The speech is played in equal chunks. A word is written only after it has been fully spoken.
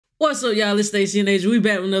What's up, y'all? It's Stacey and Asia. We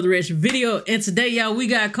back with another reaction video. And today, y'all, we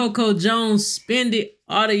got Coco Jones' Spend It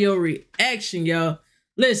audio reaction, y'all.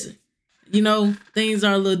 Listen, you know, things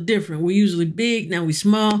are a little different. We're usually big, now we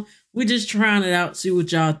small. We're just trying it out, see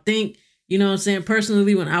what y'all think. You know what I'm saying?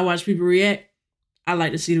 Personally, when I watch people react, I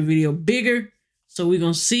like to see the video bigger. So we're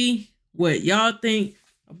going to see what y'all think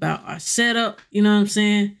about our setup. You know what I'm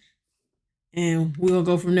saying? And we're going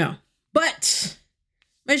to go from there. But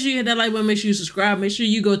make sure you hit that like button. Make sure you subscribe. Make sure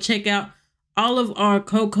you go check out all of our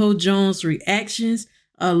Coco Jones reactions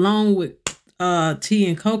along with T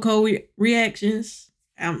and Coco reactions.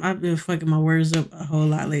 I've been fucking my words up a whole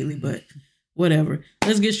lot lately, but whatever.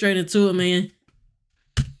 Let's get straight into it, man.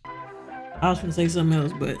 I was gonna say something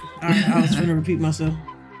else, but I was gonna repeat myself.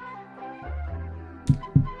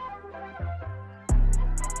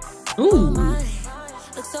 Ooh.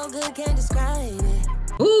 Looks so good, can't describe it.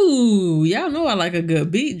 Ooh, y'all know I like a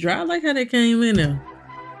good beat drop. I like how they came in there.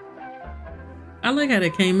 I like how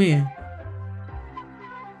they came in.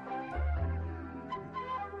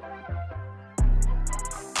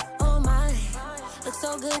 Oh my, looks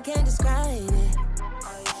so good, can't describe it.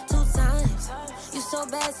 2 times, you so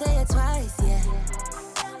bad, say it twice, yeah.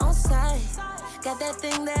 On sight, got that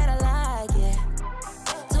thing that I like, yeah.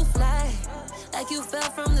 To fly, like you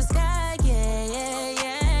fell from the sky, yeah, yeah,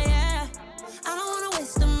 yeah, yeah. I don't wanna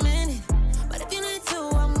waste a minute, but if you need to,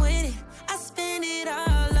 I'm with it. I spend it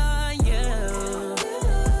all on you.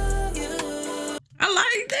 I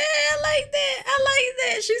like that, I like that, I like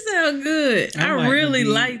that. She sound good. I like really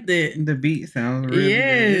like that. The beat sounds really good.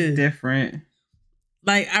 It's different.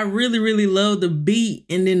 Like, I really, really love the beat,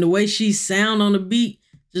 and then the way she sound on the beat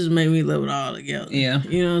just made me love it all together. Yeah.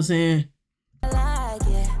 You know what I'm saying? I like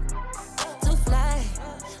it. To fly,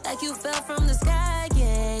 like you fell from the sky,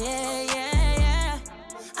 yeah, yeah, yeah, yeah.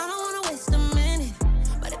 I don't wanna waste a minute,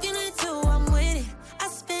 but if you need to, I'm with it. I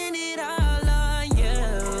spend it all on you.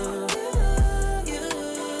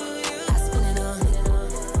 I spend it on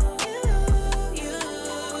you.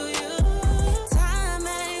 Time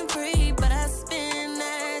ain't free, but I spend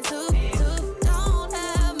that too. Don't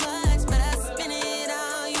have much, but I spend it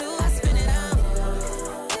on you. I spend it on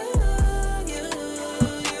you.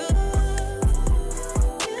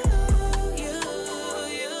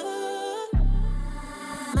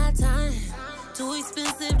 My time, too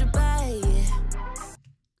expensive to buy,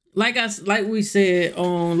 yeah. Like we said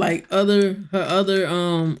on like our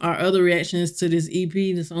other reactions to this EP,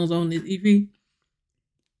 the songs on this EP,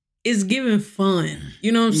 it's giving fun.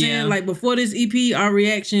 You know what I'm saying? Yeah. Like before this EP, our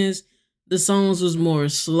reactions, the songs was more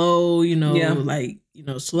slow, you know, like, you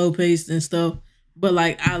know, slow paced and stuff. But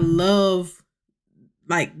like I love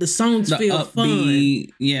like the songs feel upbeat,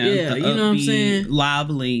 fun. Yeah, Yeah, you know what I'm saying?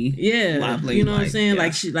 Lively. Yeah. Lively, you know what I'm saying? Yeah.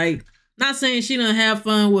 Like she like not saying she don't have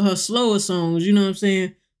fun with her slower songs, you know what I'm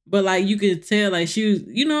saying? But like you could tell like she was,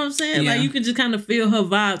 you know what I'm saying? Yeah. Like you could just kind of feel her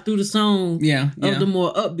vibe through the song of the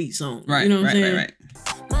more upbeat song. Right. You know what I'm saying? Right.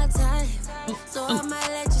 My time, so I might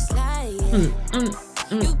let you slide, yeah.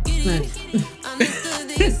 You get it, understood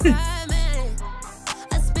the excitement.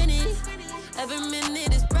 I spend it, every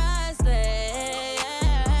minute is priceless.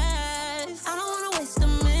 I don't wanna waste a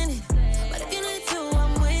minute, but if you need to,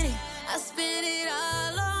 I'm with it. I spend it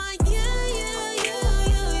all on you.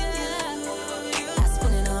 I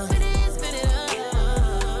spend it on, spend it on you.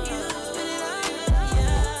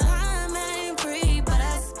 Time ain't free, but I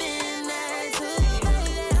spend that too.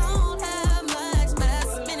 Don't have much, but I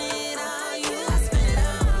spend it on you. I spend it on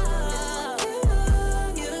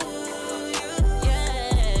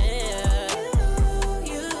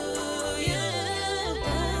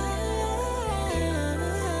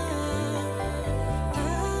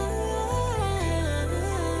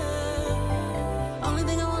Only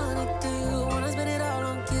thing I wanna do, wanna spend it all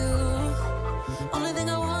on you. Only thing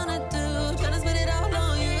I wanna do, tryna spend it all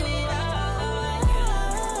on you.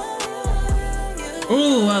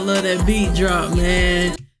 Ooh, I love that beat drop,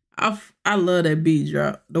 man. I love that beat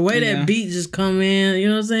drop. The way that beat just come in, you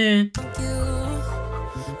know what I'm saying?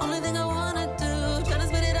 Only thing I wanna do, tryna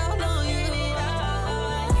spend it all on you.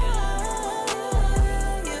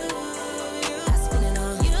 I spend it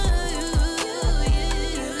on you.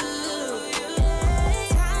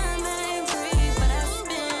 Time ain't free, but I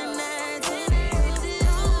spend that too.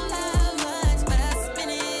 Don't have much, but I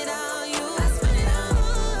spend it on you. I spend it on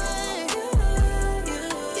you.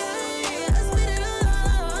 I spend it on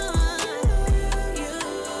you.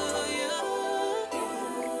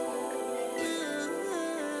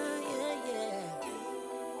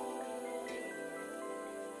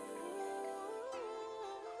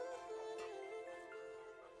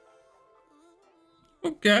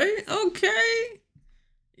 Okay.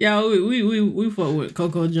 Yeah, we fuck with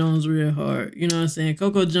Coco Jones real hard. You know what I'm saying?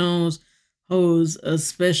 Coco Jones holds a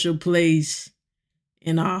special place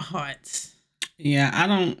in our hearts. Yeah, I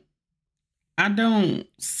don't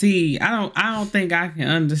think I can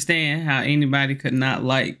understand how anybody could not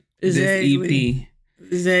like this EP.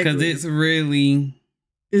 Exactly. Because it's really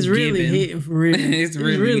hitting for real. It's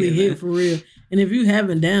really hitting for real. And if you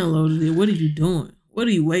haven't downloaded it, what are you doing? What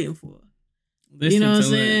are you waiting for? Listen, you know what I'm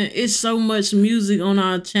saying? It's so much music on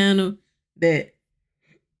our channel that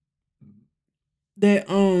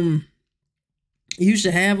you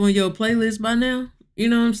should have on your playlist by now. You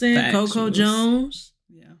know what I'm saying? Factuals. Coco Jones.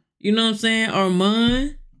 Yeah. You know what I'm saying?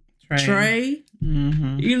 Armand. Trey.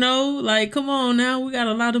 Mm-hmm. You know, like, come on now. We got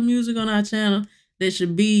a lot of music on our channel that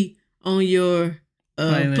should be on your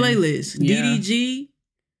playlist. Yeah. DDG.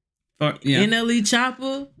 NLE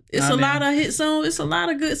Chopper. It's a lot of hit songs. It's a lot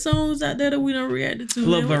of good songs out there that we done reacted to. A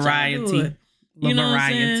little variety. You know what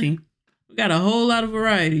I'm saying? We got a whole lot of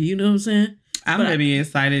variety. You know what I'm saying? I'm maybe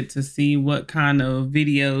excited to see what kind of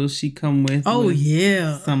videos she come with. Oh,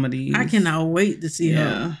 yeah. Some of these. I cannot wait to see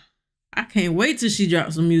her. I can't wait till she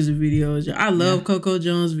drops some music videos. Y'all. I love Coco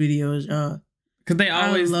Jones videos, y'all. Because they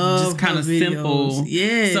always just kind of simple.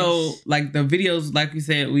 Yeah. So, like, the videos, like we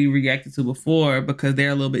said, we reacted to before because they're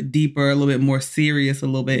a little bit deeper, a little bit more serious, a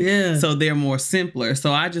little bit. Yeah. So, they're more simpler.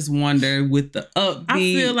 So, I just wonder with the upbeat, I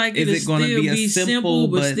feel like is it going to be a simple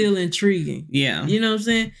but still intriguing? Yeah. You know what I'm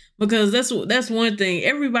saying? Because that's one thing.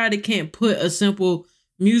 Everybody can't put a simple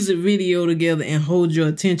music video together and hold your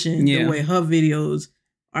attention the way her videos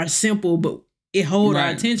are simple, but it hold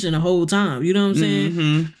our attention the whole time. You know what I'm saying?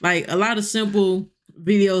 Mm-hmm. Like, a lot of simple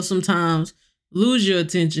videos sometimes lose your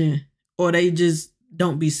attention, or they just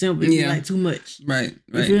don't be simple. It's like too much. Right.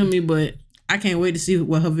 You feel me? But I can't wait to see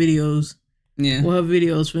what her videos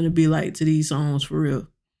finna be like to these songs for real.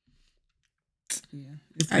 Yeah.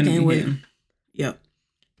 I can't wait. Yep.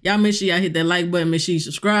 Y'all make sure y'all hit that like button. Make sure you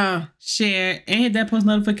subscribe, share, and hit that post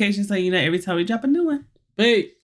notification so you know every time we drop a new one. Hey.